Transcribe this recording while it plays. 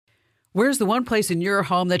Where's the one place in your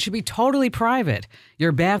home that should be totally private?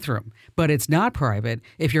 Your bathroom. But it's not private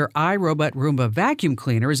if your iRobot Roomba vacuum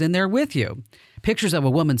cleaner is in there with you. Pictures of a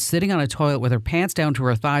woman sitting on a toilet with her pants down to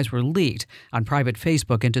her thighs were leaked on private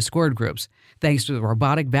Facebook and Discord groups, thanks to the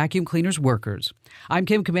robotic vacuum cleaner's workers. I'm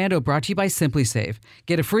Kim Commando, brought to you by SimpliSafe.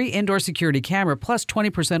 Get a free indoor security camera plus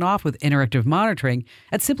 20% off with interactive monitoring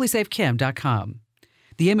at simplysafekim.com.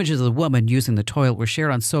 The images of the woman using the toilet were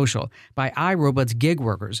shared on social by iRobot's gig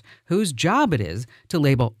workers, whose job it is to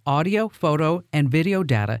label audio, photo, and video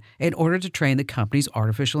data in order to train the company's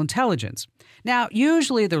artificial intelligence. Now,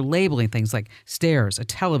 usually they're labeling things like stairs, a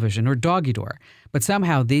television, or doggy door, but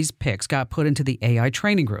somehow these pics got put into the AI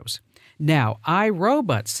training groups. Now,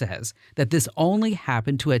 iRobot says that this only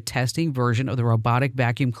happened to a testing version of the robotic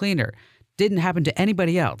vacuum cleaner. Didn't happen to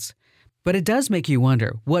anybody else. But it does make you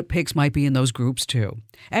wonder what pics might be in those groups too.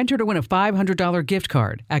 Enter to win a $500 gift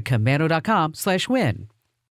card at commando.com/win.